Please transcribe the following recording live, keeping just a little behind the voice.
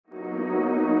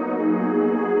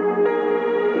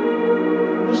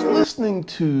listening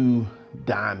to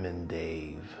Diamond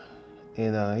Dave,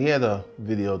 and he had a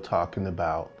video talking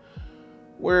about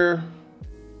where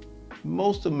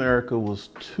most America was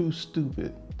too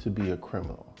stupid to be a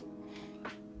criminal.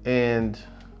 And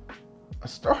I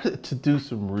started to do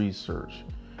some research.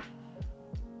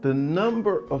 The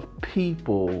number of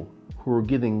people who are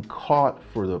getting caught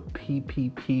for the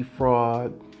PPP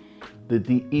fraud,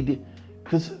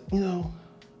 because,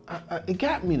 it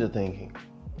got me to thinking.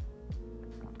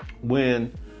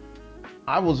 When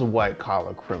I was a white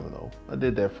collar criminal, I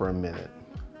did that for a minute.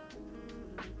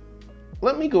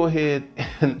 Let me go ahead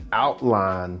and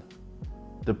outline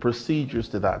the procedures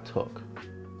that I took.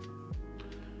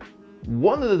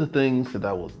 One of the things that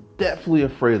I was definitely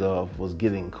afraid of was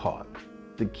getting caught.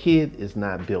 The kid is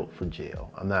not built for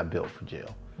jail. I'm not built for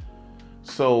jail.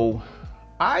 So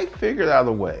I figured out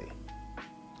a way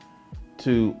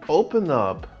to open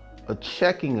up a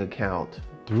checking account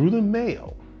through the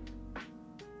mail.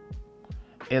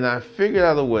 And I figured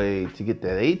out a way to get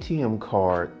that ATM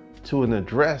card to an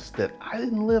address that I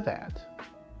didn't live at.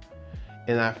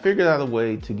 And I figured out a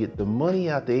way to get the money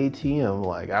out the ATM,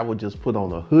 like I would just put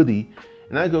on a hoodie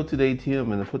and I'd go to the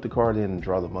ATM and put the card in and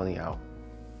draw the money out.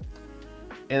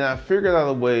 And I figured out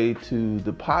a way to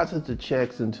deposit the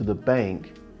checks into the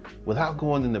bank without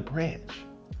going in the branch.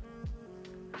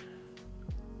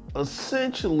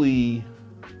 Essentially,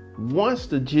 once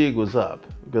the jig was up,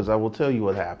 because I will tell you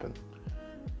what happened,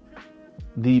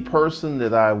 the person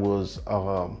that I was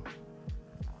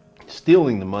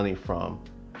stealing the money from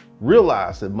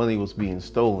realized that money was being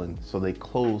stolen, so they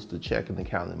closed the checking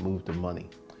account and moved the money.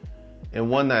 And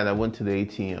one night I went to the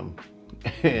ATM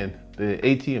and the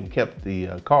ATM kept the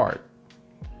card.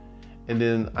 And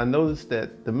then I noticed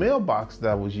that the mailbox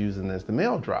that I was using as the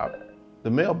mail drop, the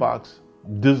mailbox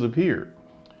disappeared.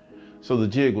 So the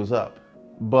jig was up.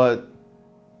 But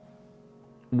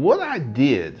what I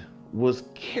did was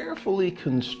carefully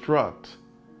construct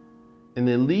an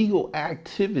illegal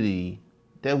activity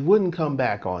that wouldn't come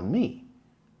back on me.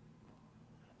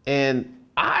 And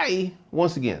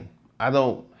once again, I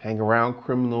don't hang around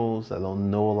criminals. I don't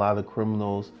know a lot of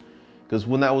criminals. Because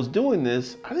when I was doing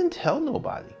this, I didn't tell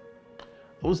nobody.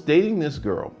 I was dating this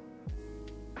girl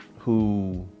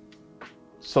who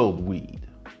sold weed.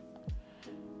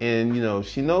 And,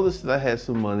 she noticed that I had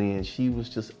some money and she was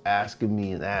just asking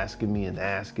me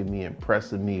and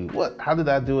pressing me. How did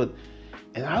I do it?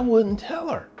 And I wouldn't tell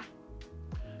her.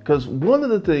 Because one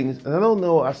of the things, and I don't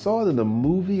know, I saw it in a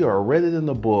movie or I read it in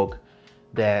a book,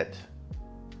 that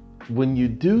when you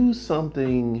do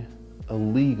something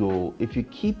illegal, if you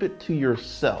keep it to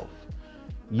yourself,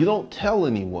 you don't tell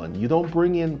anyone, you don't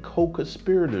bring in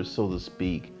co-conspirators, so to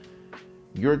speak,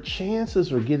 your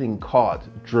chances of getting caught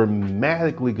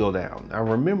dramatically go down. I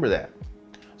remember that.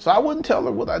 So I wouldn't tell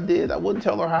her what I did. I wouldn't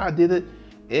tell her how I did it.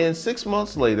 And 6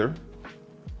 months later,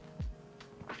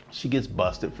 she gets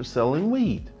busted for selling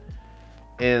weed.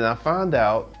 And I found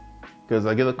out because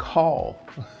I get a call.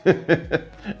 I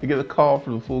get a call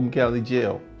from the Fulton County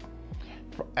Jail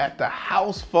at the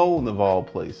house phone of all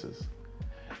places.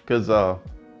 Because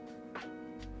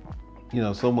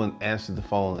someone answered the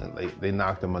phone and they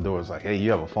knocked on my door. It's like, hey,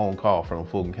 you have a phone call from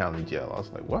Fulton County Jail. I was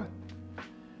like, what?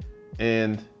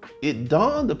 And it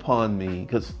dawned upon me,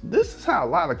 because this is how a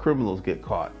lot of criminals get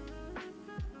caught.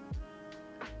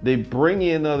 They bring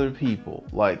in other people.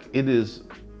 Like, it is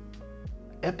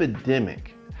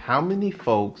epidemic how many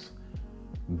folks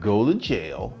go to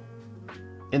jail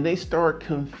and they start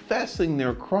confessing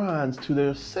their crimes to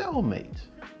their cellmate.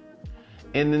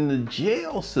 And in the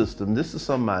jail system, this is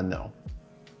something I know,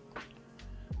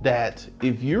 that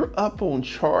if you're up on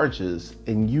charges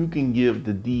and you can give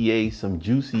the DA some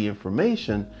juicy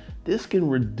information, this can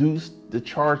reduce the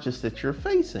charges that you're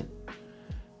facing.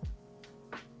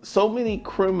 So many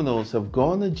criminals have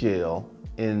gone to jail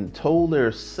and told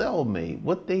their cellmate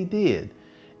what they did.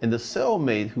 And the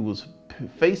cellmate, who was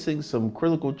facing some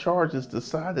critical charges,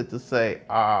 decided to say,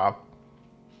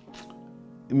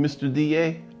 Mr.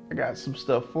 DA, I got some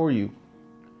stuff for you.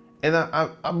 And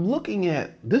I'm looking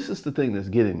at, this is the thing that's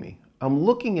getting me. I'm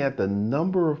looking at the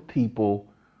number of people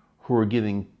who are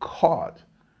getting caught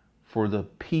for the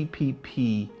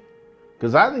PPP,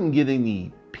 because I didn't get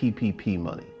any PPP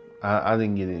money. I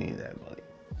didn't get any of that money.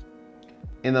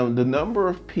 And the number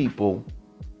of people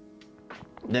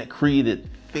that created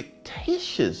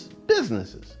fictitious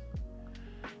businesses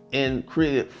and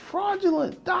created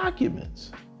fraudulent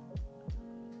documents.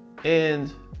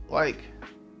 And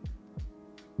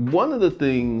one of the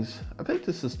things, I think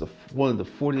this is one of the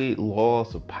 48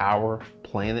 laws of power,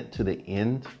 plan it to the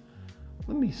end.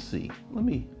 Let me see. Let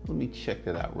me check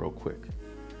that out real quick.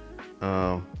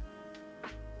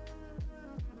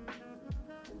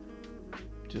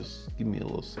 Just give me a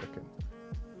little second.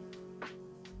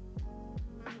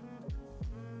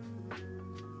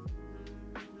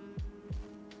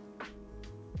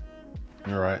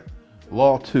 All right.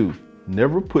 Law 2,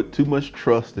 never put too much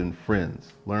trust in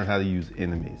friends. Learn how to use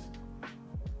enemies.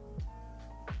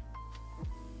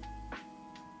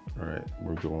 All right,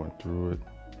 we're going through it.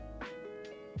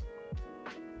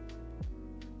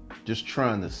 Just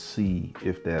trying to see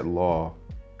if that law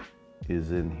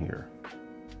is in here.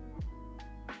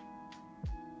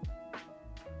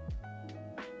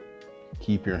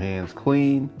 Keep your hands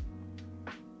clean.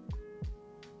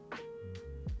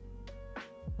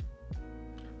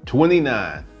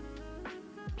 #29,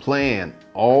 plan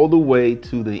all the way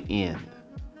to the end.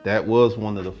 That was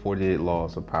one of the 48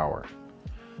 laws of power.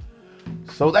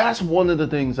 So that's one of the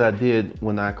things I did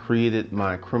when I created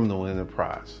my criminal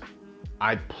enterprise.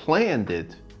 I planned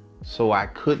it so I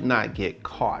could not get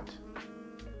caught.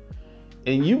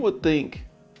 And you would think,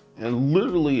 and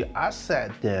literally I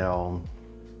sat down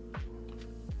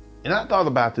and I thought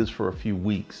about this for a few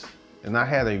weeks, and I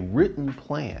had a written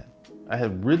plan. I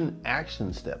had written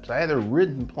action steps. I had a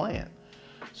written plan.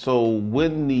 So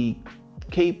when the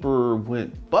caper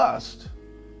went bust,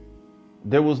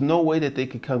 there was no way that they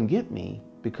could come get me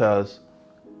because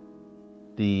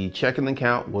the checking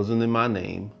account wasn't in my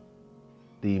name.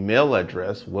 The mail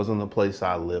address wasn't the place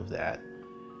I lived at.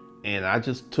 And I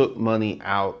just took money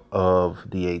out of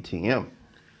the ATM.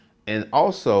 And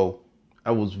also,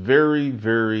 I was very,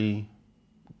 very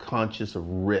conscious of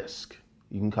risk.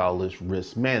 You can call this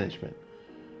risk management.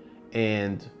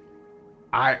 And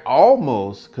I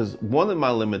almost, because one of my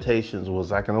limitations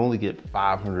was I can only get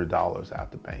 $500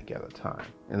 out the bank at a time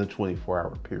in a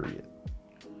 24-hour period.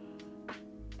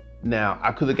 Now,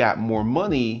 I could have got more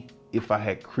money if I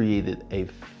had created a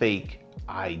fake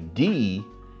ID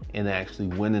and actually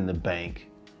went in the bank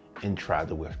and tried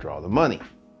to withdraw the money.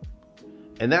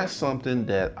 And that's something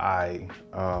that I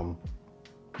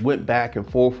went back and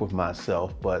forth with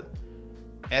myself, but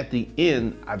at the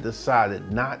end, I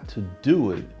decided not to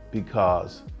do it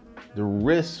because the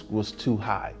risk was too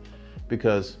high.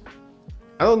 Because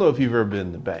I don't know if you've ever been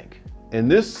in the bank, and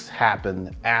this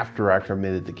happened after I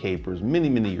committed the capers many,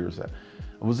 many years ago.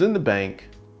 I was in the bank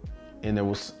and there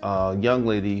was a young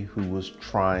lady who was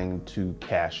trying to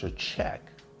cash a check.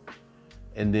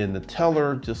 And then the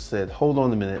teller just said, hold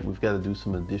on a minute, we've got to do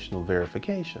some additional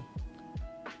verification.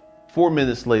 4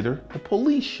 minutes later, the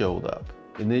police showed up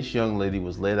and this young lady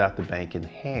was led out the bank in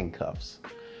handcuffs.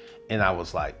 And I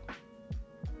was like,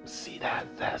 see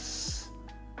that's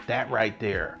that right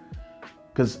there.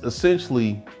 Because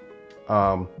essentially,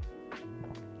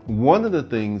 one of the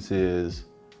things is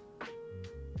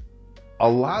a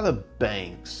lot of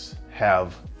banks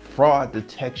have fraud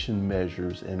detection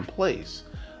measures in place.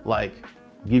 Like,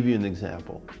 give you an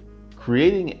example.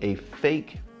 Creating a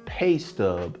fake pay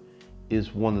stub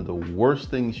is one of the worst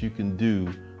things you can do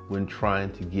when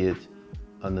trying to get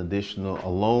a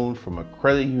loan from a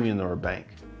credit union or a bank.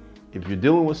 If you're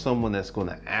dealing with someone that's going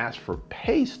to ask for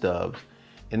pay stubs,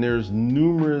 and there's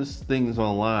numerous things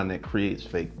online that creates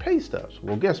fake pay stubs.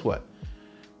 Well, guess what?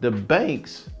 The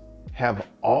banks have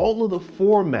all of the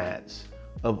formats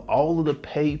of all of the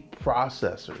pay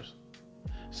processors.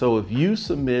 So if you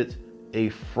submit a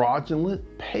fraudulent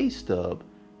pay stub,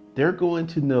 they're going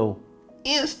to know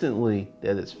instantly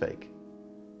that it's fake.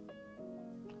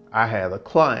 I had a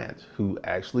client who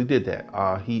actually did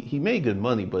that. He made good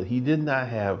money, but he did not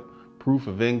have proof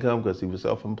of income because he was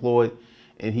self-employed,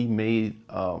 and he made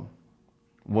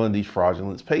one of these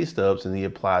fraudulent pay stubs and he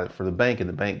applied it for the bank, and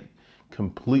the bank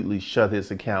completely shut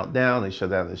his account down. They shut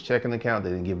down his checking account.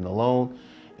 They didn't give him the loan.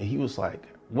 And he was like,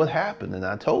 what happened? And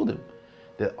I told him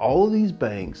that all of these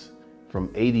banks, from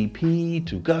ADP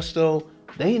to Gusto,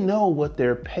 they know what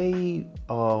their pay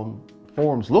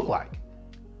forms look like.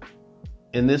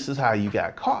 And this is how you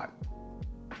got caught.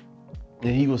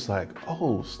 And he was like,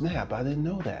 oh snap, I didn't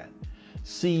know that.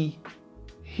 See,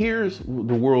 here's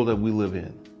the world that we live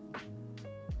in.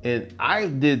 And I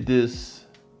did this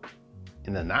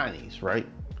in the 90s, right?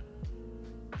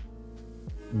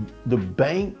 The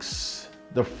banks,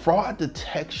 the fraud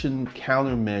detection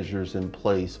countermeasures in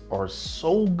place are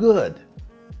so good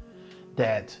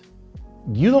that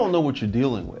you don't know what you're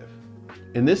dealing with.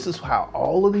 And this is how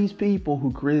all of these people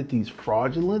who created these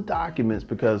fraudulent documents,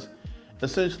 because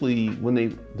essentially when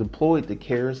they deployed the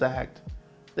CARES Act,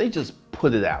 they just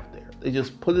put it out there. They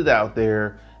just put it out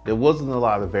there. There wasn't a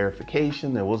lot of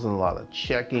verification. There wasn't a lot of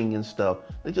checking and stuff.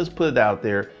 They just put it out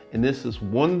there. And this is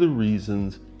one of the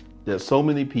reasons that so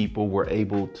many people were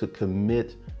able to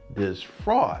commit this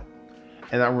fraud.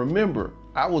 And I remember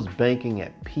I was banking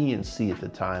at PNC at the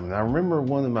time. And I remember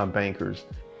one of my bankers,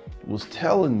 was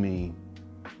telling me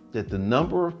that the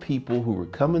number of people who were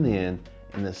coming in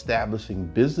and establishing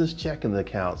business checking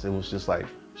accounts, it was just like,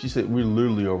 she said, we're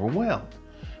literally overwhelmed.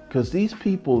 Because these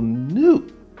people knew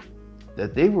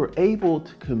that they were able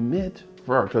to commit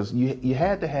fraud, because you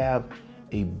had to have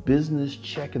a business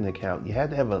checking account. You had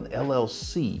to have an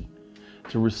LLC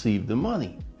to receive the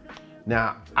money.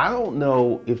 Now, I don't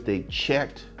know if they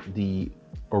checked the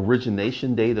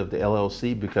origination date of the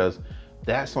LLC, because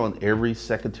that's on every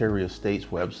Secretary of State's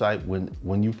website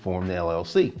when you form the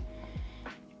LLC.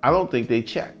 I don't think they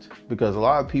checked, because a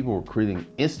lot of people were creating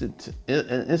instant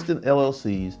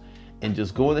LLCs and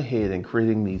just going ahead and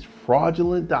creating these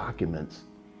fraudulent documents.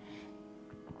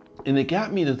 And it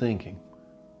got me to thinking,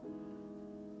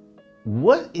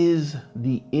 what is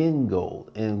the end goal?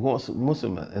 And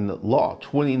in the law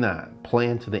 29,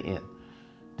 plan to the end.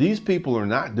 These people are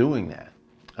not doing that.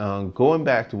 Going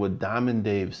back to what Diamond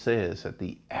Dave says, that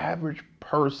the average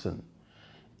person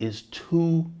is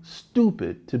too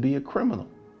stupid to be a criminal.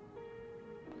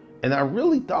 And I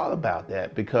really thought about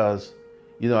that, because,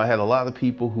 you know, I had a lot of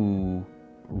people who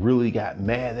really got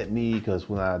mad at me because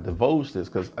when I divulged this,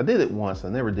 because I did it once, I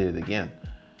never did it again.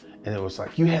 And it was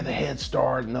like, you had the head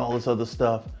start and all this other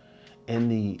stuff.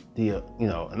 And you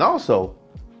know, and also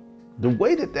the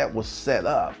way that was set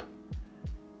up,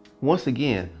 once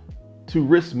again, to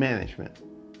risk management.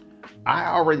 I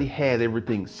already had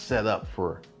everything set up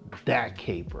for that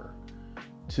caper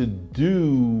to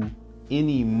do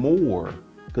any more,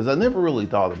 because I never really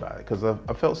thought about it, because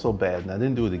I felt so bad and I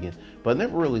didn't do it again. But I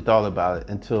never really thought about it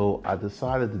until I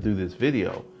decided to do this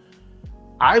video.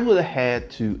 I would have had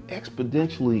to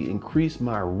exponentially increase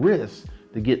my risk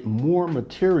to get more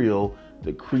material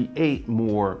to create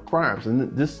more crimes.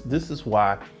 And this is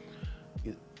why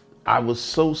I was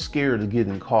so scared of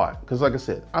getting caught. Because like I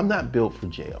said, I'm not built for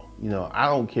jail. You know, I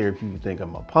don't care if you think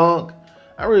I'm a punk.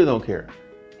 I really don't care.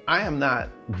 I am not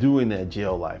doing that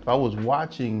jail life. I was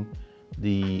watching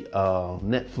the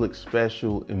Netflix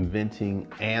special Inventing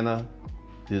Anna,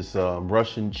 this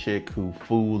Russian chick who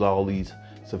fooled all these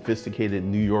sophisticated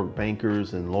New York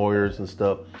bankers and lawyers and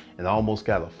stuff, and almost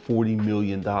got a $40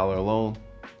 million loan.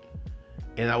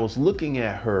 And I was looking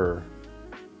at her,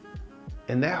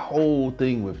 and that whole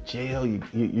thing with jail,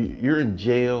 you're in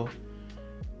jail,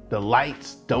 the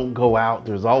lights don't go out,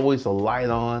 there's always a light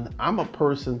on. I'm a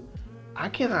person, I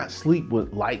cannot sleep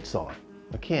with lights on.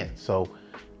 I can't. So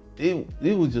it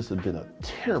would just have been a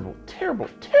terrible, terrible,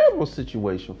 terrible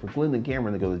situation for Glenda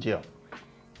Cameron to go to jail.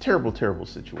 Terrible, terrible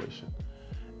situation.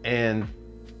 And,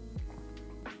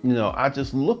 you know, I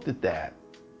just looked at that,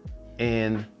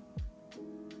 and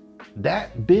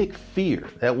that big fear,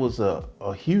 that was a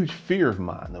huge fear of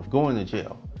mine of going to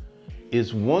jail,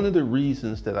 is one of the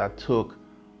reasons that I took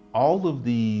all of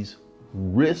these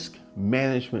risk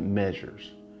management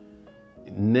measures.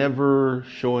 Never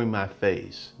showing my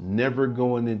face, never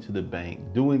going into the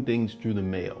bank, doing things through the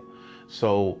mail.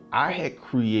 So I had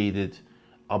created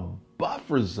a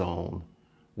buffer zone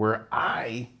where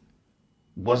I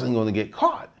wasn't going to get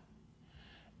caught.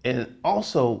 And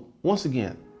also, once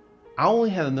again, I only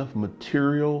had enough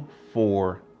material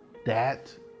for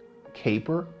that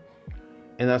caper.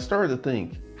 And I started to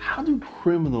think, how do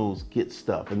criminals get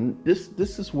stuff? And this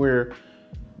is where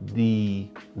the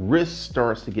risk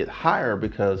starts to get higher,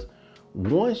 because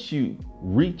once you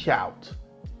reach out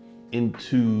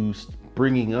into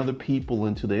bringing other people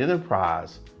into the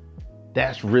enterprise,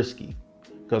 that's risky.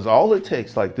 Because all it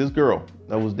takes, like this girl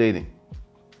that was dating,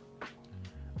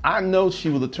 I know she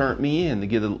would have turned me in to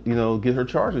get her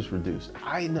charges reduced.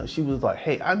 I know she was like,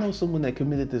 hey, I know someone that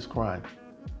committed this crime.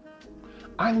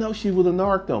 I know she would have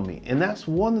narked on me. And that's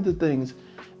one of the things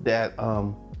that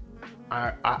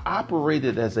I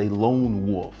operated as a lone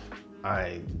wolf.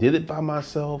 I did it by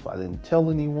myself. I didn't tell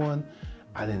anyone.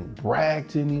 I didn't brag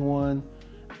to anyone.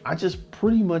 I just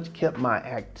pretty much kept my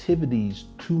activities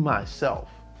to myself.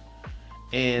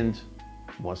 And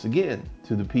once again,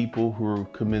 to the people who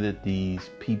committed these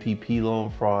PPP loan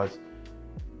frauds,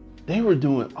 they were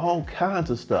doing all kinds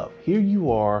of stuff. Here you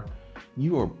are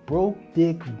broke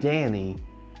dick Danny,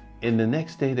 and the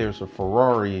next day there's a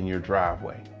Ferrari in your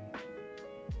driveway.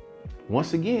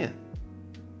 Once again,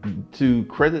 to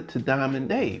credit to Diamond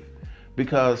Dave,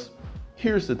 because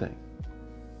here's the thing.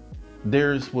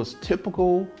 There's what's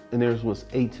typical and there's what's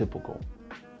atypical.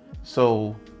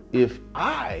 So if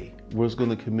I was going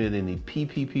to commit any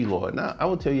PPP law, now I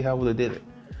will tell you how I would have did it.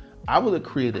 I would have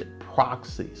created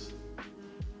proxies.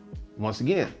 Once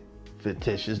again,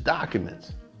 fictitious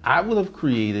documents. I would have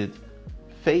created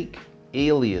fake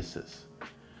aliases.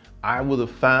 I would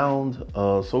have found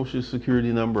a social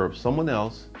security number of someone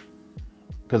else,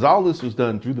 because all this was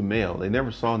done through the mail. They never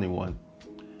saw anyone.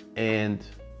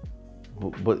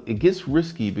 But it gets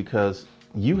risky because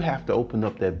you have to open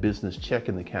up that business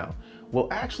checking account. Well,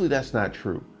 actually, that's not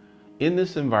true. In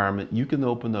this environment, you can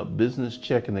open up business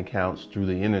checking accounts through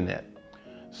the internet.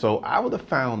 So I would have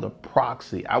found a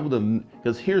proxy.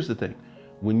 Because here's the thing.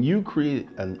 When you create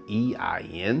an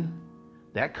EIN,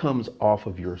 that comes off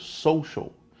of your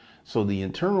social. So the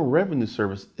Internal Revenue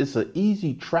Service, it's an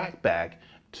easy track back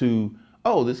to,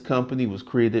 oh, this company was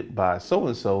created by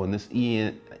so-and-so and this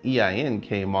EIN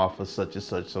came off of such and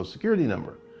such social security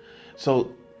number.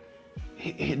 So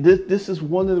this is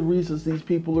one of the reasons these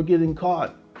people are getting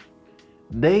caught.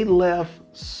 They left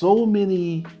so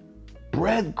many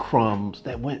breadcrumbs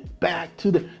that went back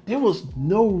to there was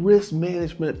no risk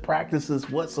management practices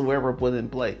whatsoever put in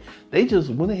play. They just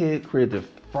went ahead, created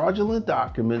fraudulent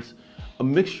documents, a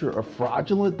mixture of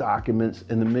fraudulent documents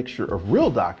and a mixture of real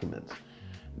documents.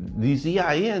 These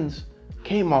EINs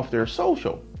came off their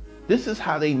social. This is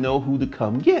how they know who to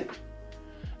come get.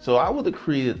 So I would have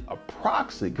created a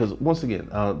proxy, because once again,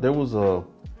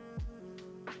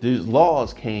 these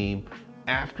laws came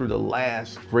after the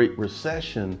last Great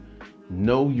Recession.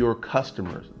 Know your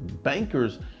customers.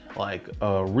 Bankers, like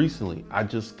recently, I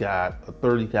just got a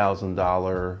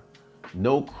 $30,000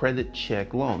 no credit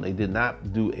check loan. They did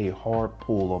not do a hard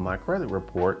pull on my credit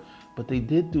report, but they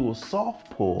did do a soft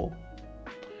pull,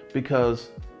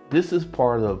 because this is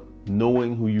part of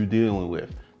knowing who you're dealing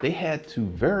with. They had to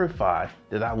verify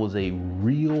that I was a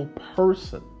real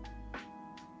person.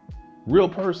 Real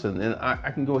person. And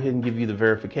I can go ahead and give you the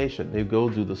verification. They go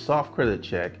do the soft credit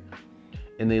check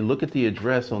and they look at the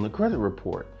address on the credit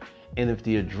report. And if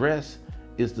the address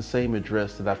is the same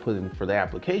address that I put in for the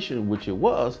application, which it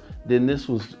was, then this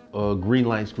was green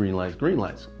lights, green lights, green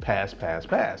lights, pass, pass,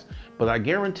 pass. But I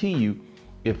guarantee you,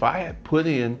 if I had put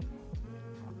in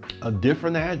a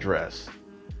different address,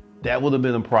 that would have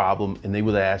been a problem and they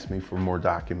would have asked me for more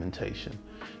documentation.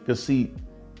 Because see,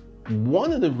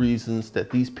 one of the reasons that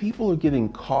these people are getting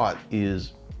caught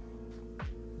is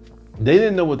they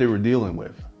didn't know what they were dealing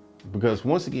with. Because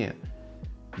once again,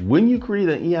 when you create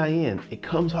an EIN, it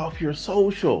comes off your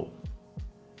social.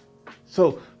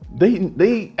 So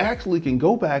they actually can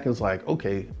go back and it's like,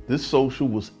 okay, this social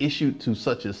was issued to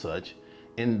such and such,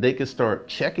 and they can start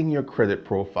checking your credit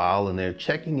profile and they're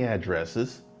checking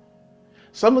addresses.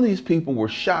 Some of these people were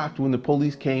shocked when the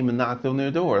police came and knocked on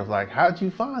their door. It's like, how'd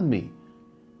you find me?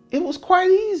 It was quite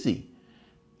easy.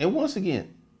 And once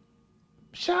again,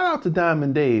 shout out to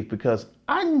Diamond Dave, because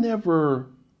I never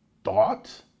thought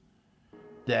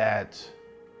that,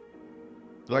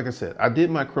 like I said, I did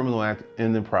my criminal act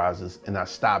enterprises and I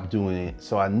stopped doing it.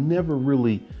 So I never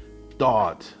really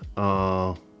thought,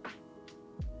 of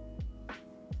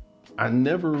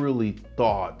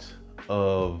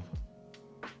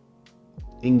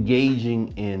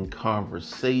engaging in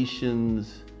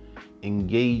conversations,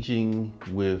 engaging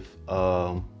with,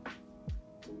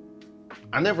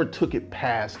 I never took it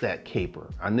past that caper.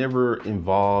 I never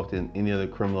involved in any other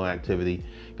criminal activity,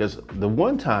 because the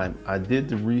one time I did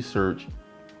the research,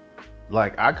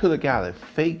 like I could have got a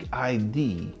fake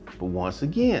ID, but once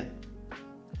again,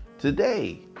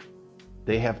 today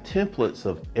they have templates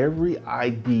of every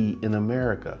ID in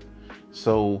America.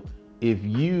 So if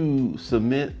you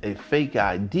submit a fake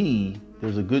ID,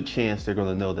 there's a good chance they're going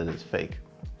to know that it's fake.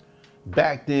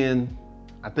 Back then,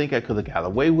 I think I could have got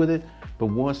away with it. But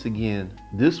once again,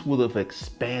 this would have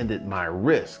expanded my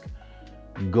risk.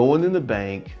 Going in the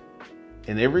bank,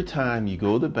 and every time you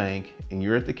go to the bank and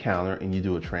you're at the counter and you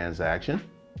do a transaction,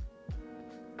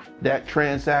 that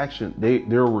transaction,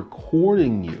 they're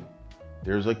recording you.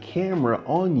 There's a camera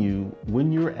on you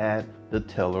when you're at the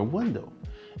teller window.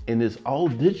 And it's all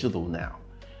digital now.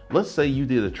 Let's say you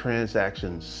did a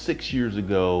transaction 6 years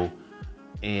ago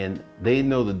and they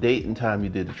know the date and time you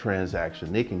did the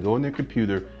transaction. They can go in their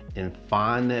computer and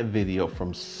find that video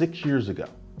from 6 years ago.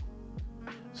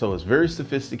 So it's very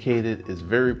sophisticated, it's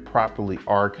very properly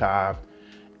archived,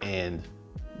 and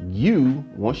you,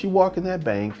 once you walk in that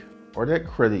bank or that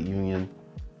credit union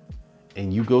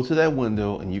and you go to that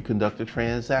window and you conduct a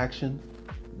transaction,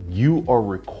 you are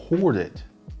recorded.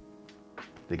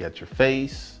 They got your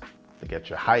face, they got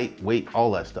your height, weight,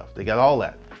 all that stuff. They got all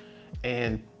that.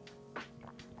 And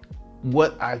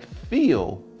what I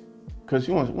feel, because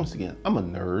once again, I'm a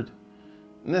nerd,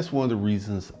 and that's one of the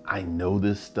reasons I know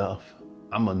this stuff.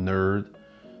 I'm a nerd.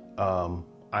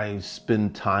 I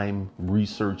spend time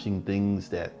researching things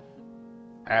that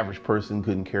average person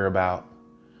couldn't care about.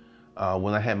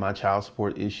 When I had my child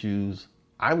support issues,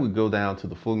 I would go down to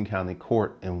the Fulton County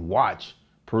Court and watch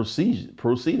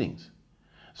proceedings.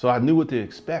 So I knew what to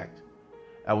expect.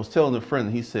 I was telling a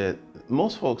friend, he said,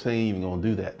 most folks ain't even gonna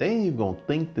do that. They ain't even gonna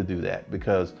think to do that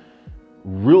because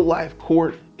real life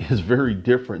court is very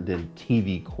different than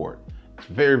TV court. It's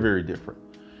very, very different.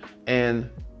 And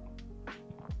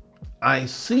I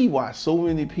see why so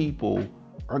many people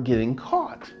are getting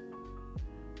caught.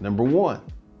 Number one,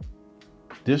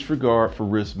 disregard for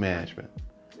risk management.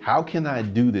 How can I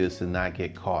do this and not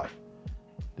get caught?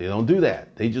 They don't do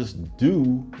that. They just do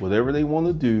whatever they want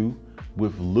to do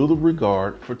with little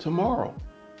regard for tomorrow.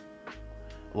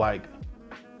 Like,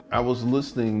 I was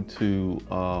listening to,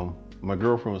 my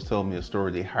girlfriend was telling me a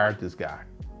story. They hired this guy.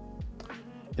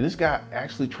 And this guy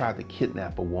actually tried to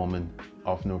kidnap a woman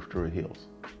off North Druid Hills.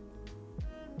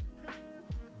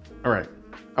 All right,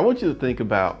 I want you to think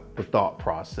about the thought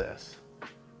process.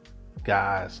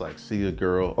 Guys like see a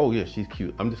girl, oh yeah, she's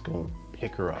cute, I'm just gonna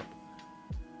pick her up.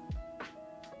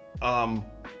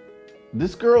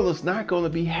 This girl is not gonna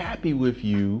be happy with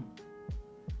you,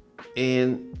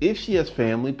 and if she has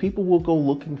family, people will go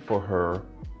looking for her.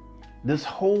 This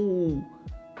whole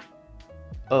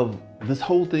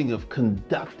thing of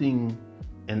conducting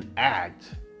an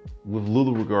act with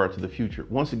little regard to the future.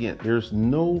 Once again, there's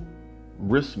no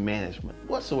risk management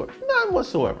whatsoever. None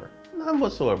whatsoever. None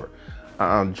whatsoever.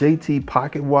 JT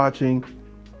pocket watching.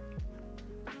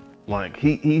 Like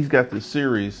he's got this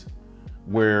series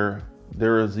where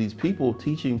there is these people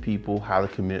teaching people how to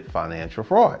commit financial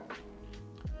fraud.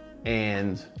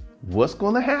 And what's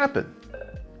going to happen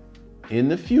in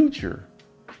the future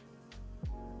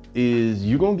is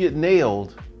you're going to get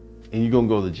nailed and you're going to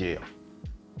go to jail,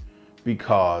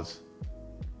 because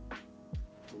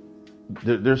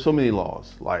there's so many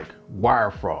laws like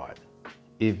wire fraud.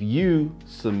 If you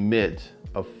submit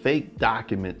a fake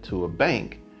document to a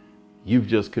bank, you've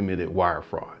just committed wire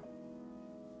fraud.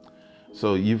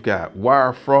 So you've got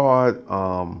wire fraud,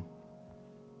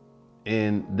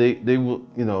 and they will,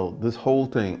 you know, this whole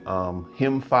thing,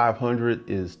 him 500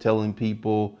 is telling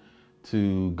people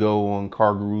to go on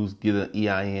Car Gurus, get an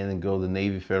EIN and go to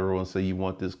Navy Federal and say you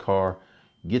want this car,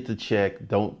 get the check,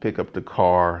 don't pick up the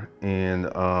car, and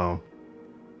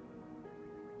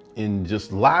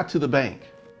just lie to the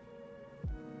bank.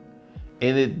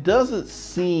 And it doesn't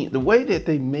seem, the way that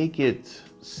they make it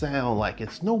sound like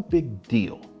it's no big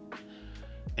deal.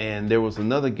 And there was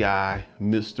another guy,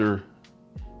 Mr.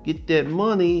 Get That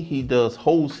Money, he does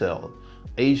wholesale.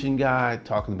 Asian guy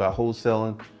talking about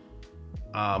wholesaling.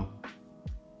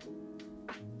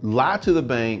 Lie to the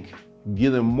bank,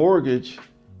 get a mortgage,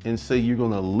 and say you're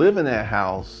gonna live in that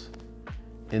house,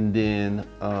 and then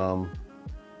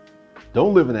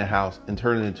don't live in that house and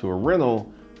turn it into a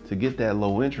rental to get that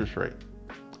low interest rate.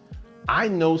 I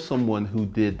know someone who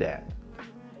did that,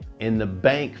 and the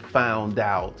bank found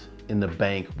out, and the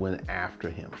bank went after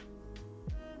him.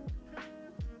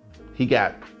 He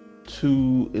got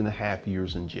 2.5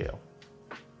 years in jail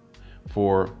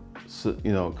for,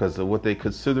 you know, because what they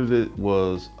considered it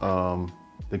was,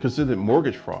 they considered it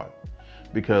mortgage fraud,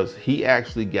 because he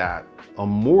actually got a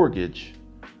mortgage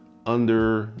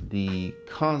under the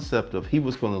concept of he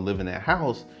was going to live in that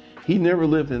house. He never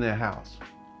lived in that house.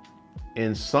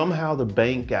 And somehow the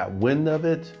bank got wind of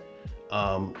it.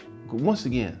 Once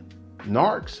again,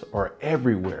 narcs are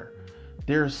everywhere.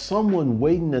 There's someone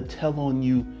waiting to tell on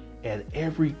you at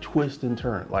every twist and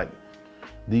turn. Like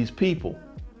these people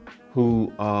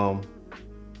who,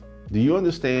 do you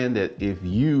understand that if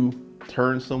you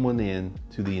turn someone in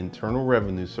to the Internal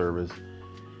Revenue Service,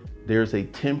 there's a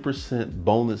 10%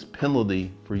 bonus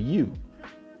penalty for you?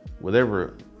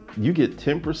 Whatever, you get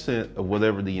 10% of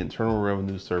whatever the Internal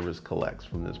Revenue Service collects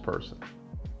from this person.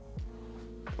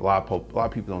 A lot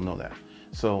of people don't know that.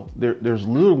 So there's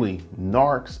literally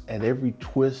narcs at every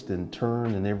twist and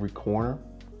turn and every corner.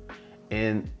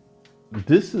 And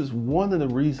this is one of the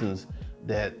reasons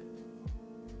that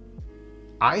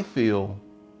I feel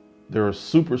there are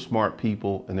super smart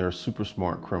people and there are super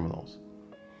smart criminals.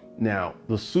 Now,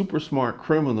 the super smart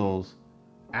criminals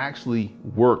actually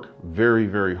work very,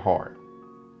 very hard.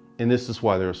 And this is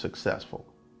why they're successful.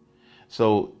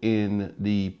 So in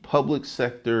the public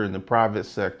sector and the private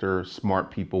sector, smart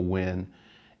people win.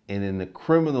 And in the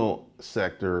criminal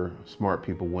sector, smart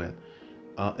people win.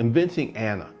 Inventing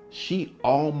Anna, she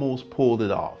almost pulled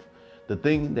it off. The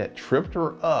thing that tripped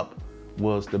her up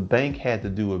was the bank had to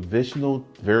do a visual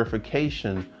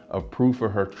verification of proof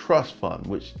of her trust fund,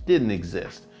 which didn't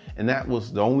exist. And that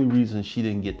was the only reason she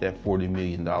didn't get that $40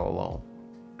 million loan.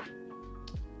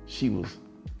 She was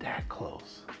that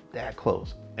close, that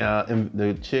close. And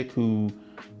the chick who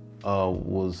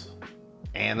was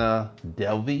Anna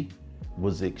Delvey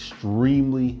was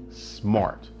extremely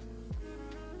smart.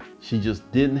 She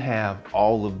just didn't have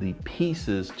all of the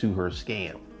pieces to her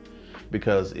scam.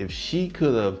 Because if she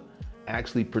could have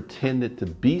actually pretended to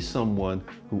be someone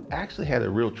who actually had a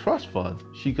real trust fund,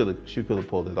 she could have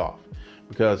pulled it off.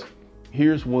 Because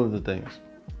here's one of the things.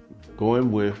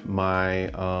 Going with my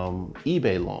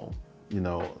eBay loan,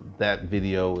 that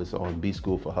video is on B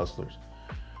School for Hustlers.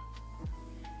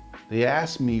 They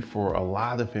asked me for a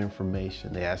lot of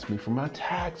information. They asked me for my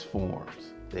tax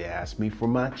forms. They asked me for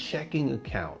my checking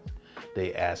account.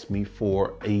 They asked me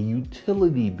for a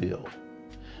utility bill.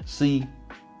 See,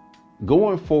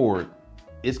 going forward,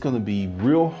 it's going to be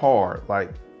real hard.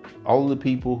 Like all of the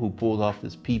people who pulled off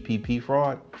this PPP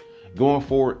fraud, going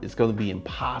forward, it's going to be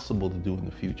impossible to do in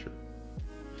the future.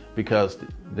 Because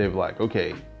they're like,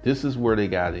 okay, this is where they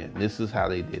got in. This is how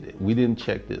they did it. We didn't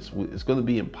check this. It's going to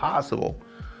be impossible.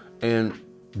 And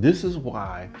this is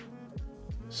why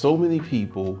so many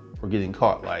people are getting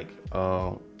caught. Like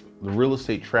the Real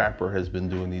Estate Trapper has been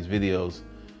doing these videos.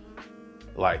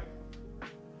 Like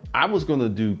I was going to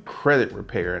do credit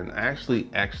repair and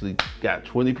actually got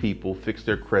 20 people fix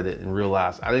their credit and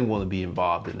realized I didn't want to be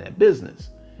involved in that business.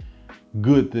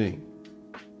 Good thing.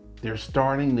 They're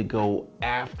starting to go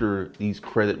after these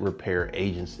credit repair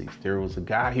agencies. There was a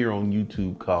guy here on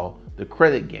YouTube called The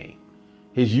Credit Game.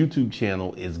 His YouTube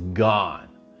channel is gone.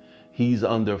 He's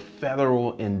under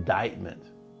federal indictment.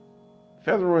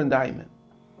 Federal indictment.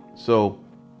 So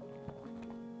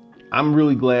I'm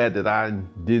really glad that I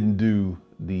didn't do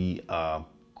the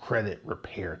credit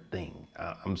repair thing.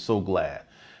 I'm so glad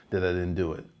that I didn't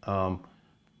do it.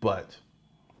 But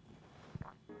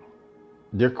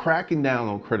they're cracking down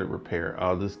on credit repair.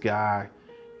 This guy,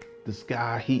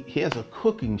 he has a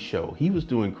cooking show. He was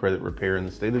doing credit repair in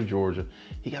the state of Georgia.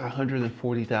 He got a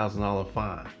 $140,000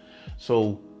 fine.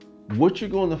 So what you're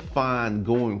going to find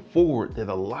going forward, that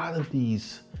a lot of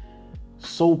these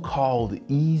so-called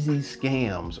easy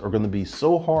scams are going to be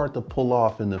so hard to pull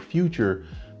off in the future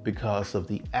because of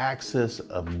the access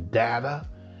of data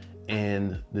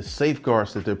and the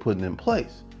safeguards that they're putting in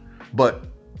place. But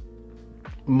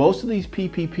most of these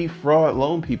PPP fraud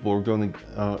loan people are going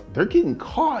to, they're getting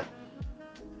caught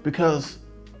because,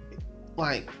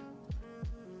 like,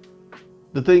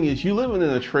 the thing is, you living in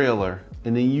a trailer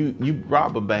and then you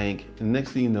rob a bank, and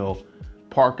next thing you know,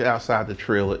 parked outside the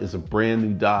trailer is a brand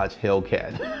new Dodge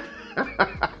Hellcat.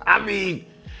 I mean,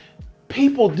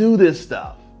 people do this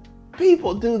stuff.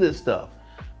 People do this stuff.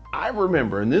 I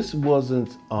remember, and this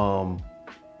wasn't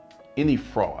any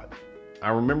fraud.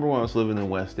 I remember when I was living in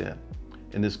West End,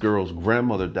 and this girl's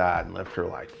grandmother died and left her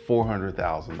like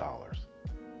 $400,000.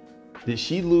 Did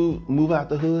she move out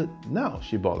the hood? No,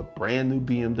 she bought a brand new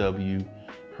BMW.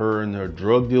 Her and her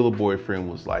drug dealer boyfriend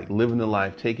was like living the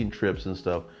life, taking trips and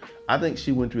stuff. I think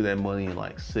she went through that money in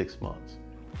like 6 months.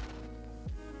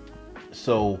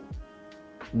 So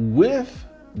with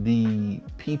the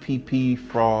PPP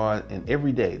fraud, and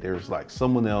every day there's like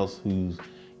someone else who's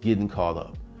getting caught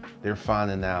up. They're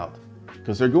finding out,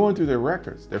 because they're going through their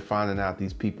records, they're finding out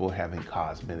these people having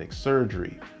cosmetic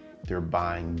surgery, they're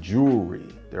buying jewelry,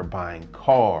 they're buying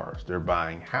cars, they're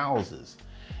buying houses.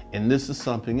 And this is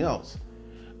something else.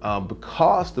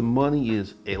 Because the money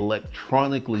is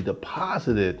electronically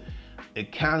deposited,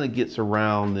 it kind of gets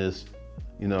around this,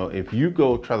 if you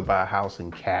go try to buy a house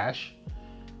in cash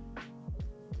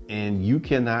and you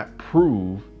cannot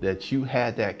prove that you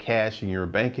had that cash in your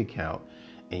bank account,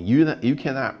 and you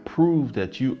cannot prove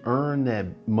that you earned that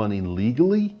money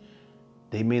legally,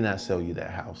 they may not sell you that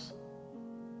house.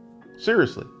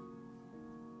 Seriously.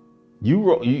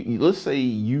 Let's say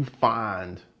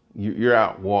you're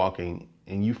out walking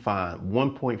and you find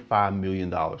 $1.5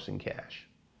 million in cash.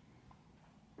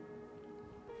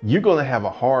 You're going to have a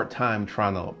hard time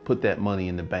trying to put that money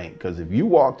in the bank, because if you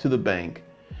walk to the bank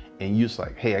and you're just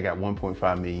like, hey, I got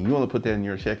 1.5 million, you want to put that in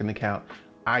your checking account,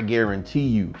 I guarantee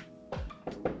you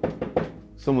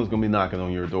someone's going to be knocking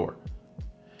on your door,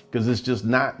 because it's just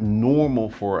not normal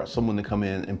for someone to come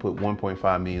in and put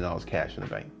 $1.5 million cash in the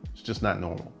bank. It's just not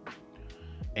normal.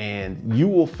 And you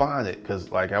will find it, because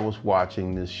like I was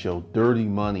watching this show, Dirty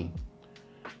Money,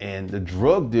 and the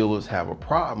drug dealers have a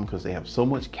problem because they have so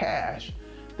much cash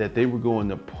that they were going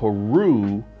to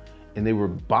Peru and they were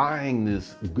buying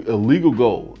this illegal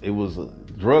gold. It was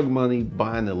drug money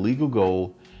buying illegal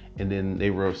gold, and then they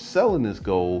were selling this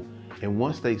gold. And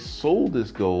once they sold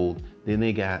this gold, then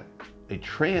they got a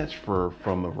transfer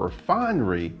from a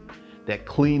refinery that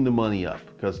cleaned the money up,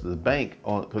 because the bank,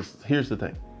 because here's the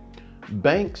thing,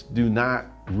 banks do not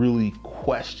really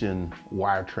question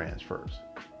wire transfers,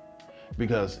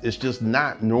 because it's just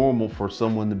not normal for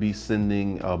someone to be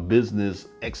sending a business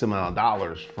X amount of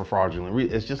dollars for fraudulent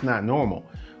reasons. It's just not normal.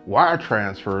 Wire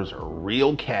transfers are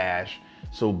real cash,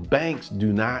 so banks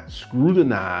do not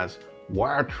scrutinize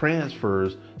wire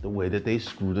transfers the way that they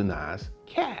scrutinize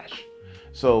cash.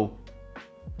 So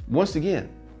once again,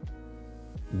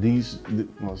 the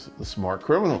smart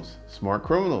criminals,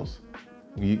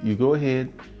 you go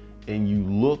ahead and you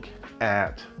look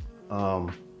at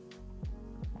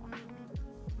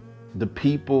the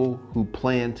people who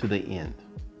plan to the end.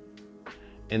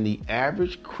 And the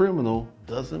average criminal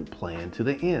doesn't plan to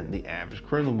the end. The average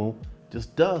criminal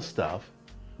just does stuff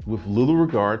with little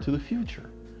regard to the future.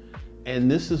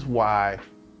 And this is why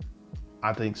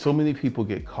I think so many people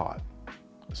get caught.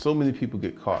 So many people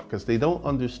get caught because they don't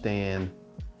understand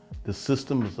the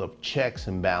systems of checks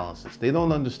and balances. They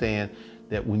don't understand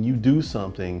that when you do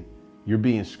something, you're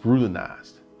being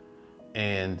scrutinized.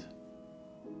 And,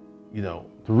 you know,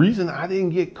 the reason I didn't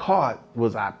get caught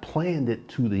was I planned it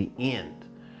to the end.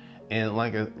 And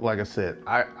like I said,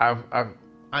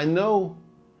 I know,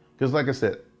 because like I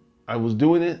said, I was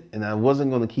doing it and I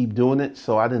wasn't going to keep doing it.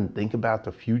 So I didn't think about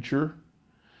the future,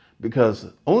 because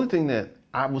the only thing that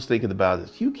I was thinking about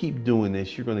is you keep doing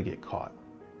this, you're going to get caught.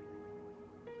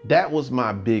 That was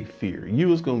my big fear. You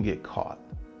was going to get caught.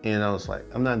 And I was like,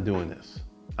 I'm not doing this.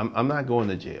 I'm not going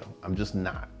to jail. I'm just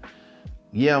not.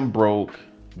 Yeah, I'm broke.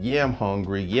 Yeah, I'm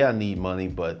hungry. Yeah, I need money,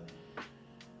 but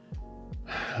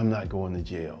I'm not going to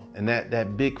jail. And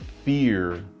that big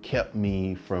fear kept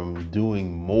me from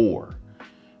doing more,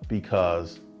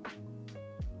 because,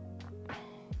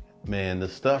 man, the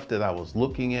stuff that I was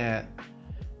looking at,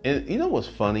 and you know what's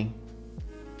funny?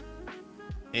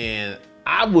 And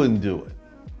I wouldn't do it,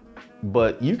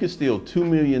 but you could steal $2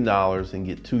 million and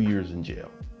get 2 years in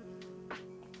jail.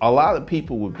 A lot of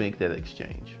people would make that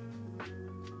exchange.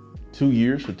 2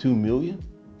 years for 2 million?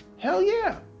 Hell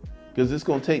yeah. Because it's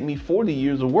going to take me 40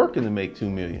 years of working to make 2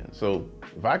 million. So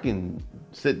if I can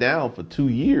sit down for 2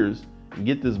 years and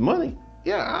get this money,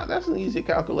 yeah, that's an easy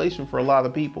calculation for a lot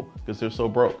of people because they're so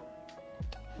broke.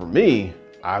 For me,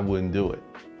 I wouldn't do it.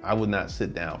 I would not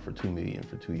sit down for 2 million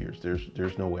for 2 years.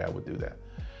 There's no way I would do that.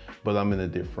 But I'm in a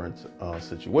different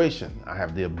situation. I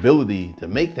have the ability to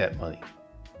make that money.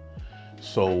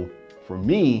 So for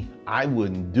me, I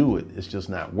wouldn't do it. It's just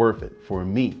not worth it for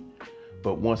me.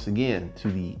 But once again,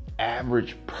 to the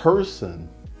average person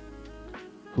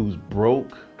who's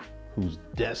broke, who's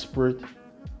desperate,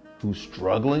 who's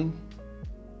struggling,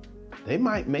 they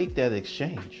might make that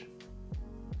exchange.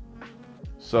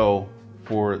 So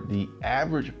for the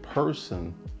average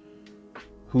person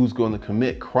who's going to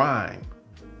commit crime,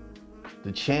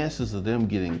 the chances of them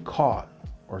getting caught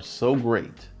are so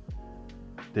great.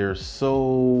 They're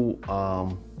so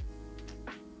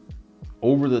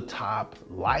over the top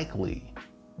likely.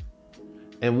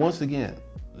 And once again,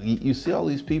 you see all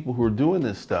these people who are doing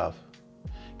this stuff,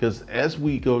 because as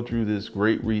we go through this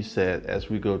great reset, as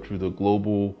we go through the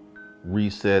global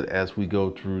reset, as we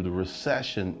go through the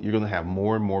recession, you're going to have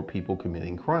more and more people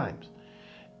committing crimes.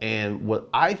 And what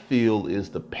I feel is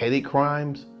the petty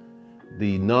crimes,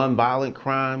 the non-violent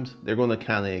crimes, they're going to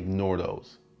kind of ignore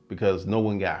those because no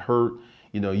one got hurt.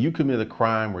 You know, you commit a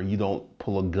crime where you don't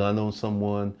pull a gun on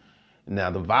someone.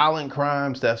 Now, the violent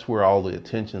crimes, that's where all the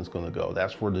attention is going to go.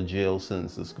 That's where the jail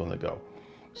sentence is going to go.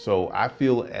 So I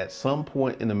feel at some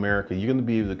point in America, you're going to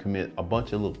be able to commit a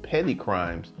bunch of little petty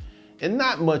crimes and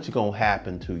not much is going to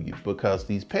happen to you because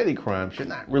these petty crimes, you're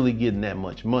not really getting that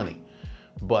much money.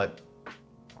 But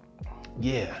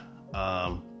yeah,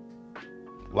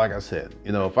 like I said,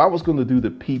 you know, if I was going to do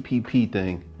the PPP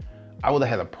thing, I would have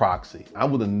had a proxy. I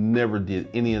would have never did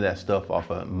any of that stuff off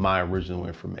of my original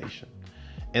information.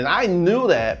 And I knew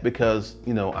that because,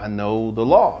 you know, I know the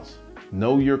laws.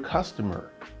 Know your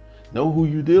customer. Know who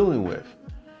you're dealing with.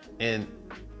 And,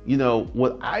 you know,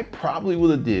 what I probably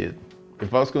would have did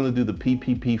if I was going to do the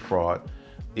PPP fraud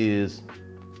is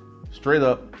straight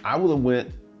up, I would have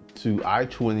went to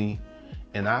I-20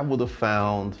 and I would have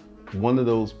found one of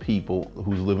those people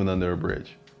who's living under a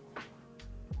bridge.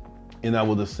 And I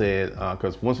would have said,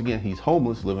 because once again, he's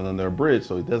homeless, living under a bridge,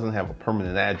 so he doesn't have a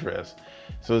permanent address.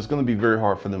 So it's going to be very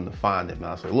hard for them to find him. And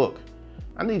I say, look,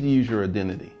 I need to use your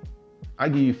identity. I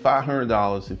give you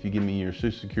 $500 if you give me your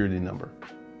social security number.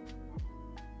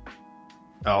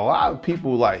 Now, a lot of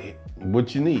people like,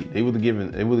 what you need? They would have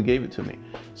gave it to me.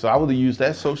 So I would have used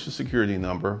that social security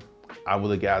number. I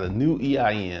would have got a new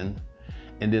EIN,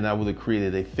 and then I would have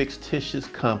created a fictitious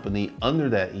company under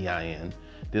that EIN.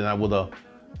 Then I would have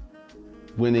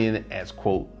went in as,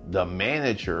 quote, the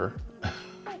manager.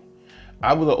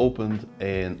 I would have opened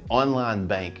an online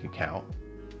bank account.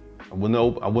 I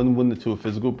wouldn't have went into a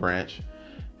physical branch.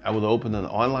 I would have opened an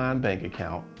online bank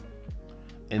account.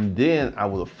 And then I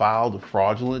would have filed the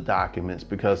fraudulent documents,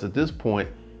 because at this point,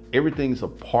 everything's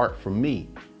apart from me.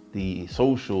 The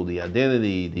social, the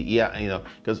identity,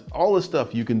 because all this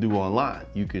stuff you can do online.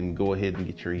 You can go ahead and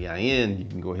get your EIN, you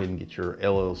can go ahead and get your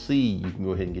LLC, you can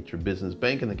go ahead and get your business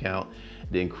banking account,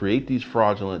 then create these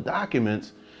fraudulent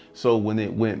documents. So when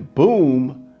it went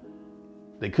boom,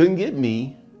 they couldn't get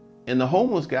me. And the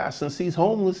homeless guy, since he's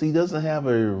homeless, he doesn't have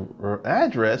an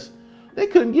address, they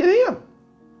couldn't get him.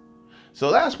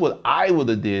 So that's what I would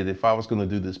have did if I was going to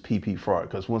do this PP fraud.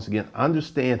 Because once again,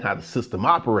 understand how the system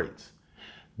operates.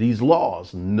 These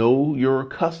laws, know your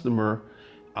customer.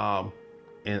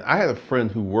 And I had a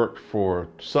friend who worked for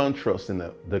SunTrust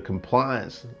in the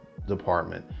compliance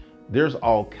department. There's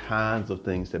all kinds of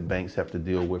things that banks have to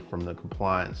deal with from the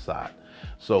compliance side.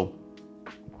 So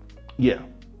yeah,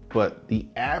 but the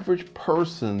average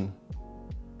person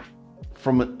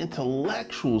from an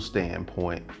intellectual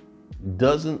standpoint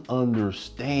doesn't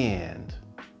understand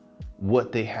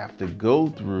what they have to go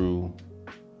through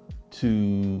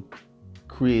to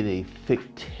create a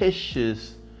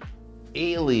fictitious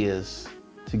alias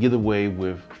to get away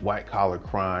with white collar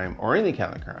crime or any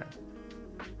kind of crime.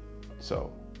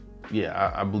 So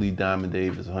yeah, I believe Diamond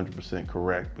Dave is 100%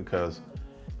 correct, because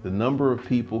the number of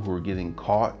people who are getting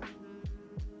caught,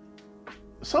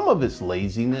 some of it's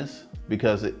laziness,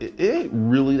 because it ain't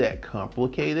really that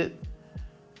complicated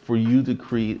for you to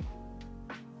create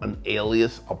an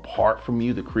alias apart from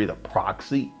you, to create a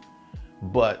proxy.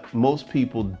 But most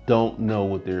people don't know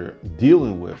what they're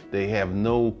dealing with. They have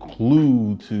no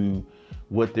clue to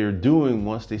what they're doing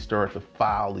once they start to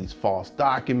file these false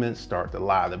documents, start to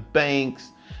lie to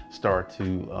banks, start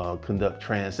to conduct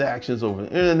transactions over the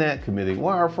internet, committing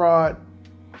wire fraud.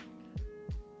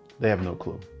 They have no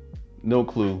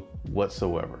clue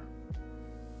whatsoever.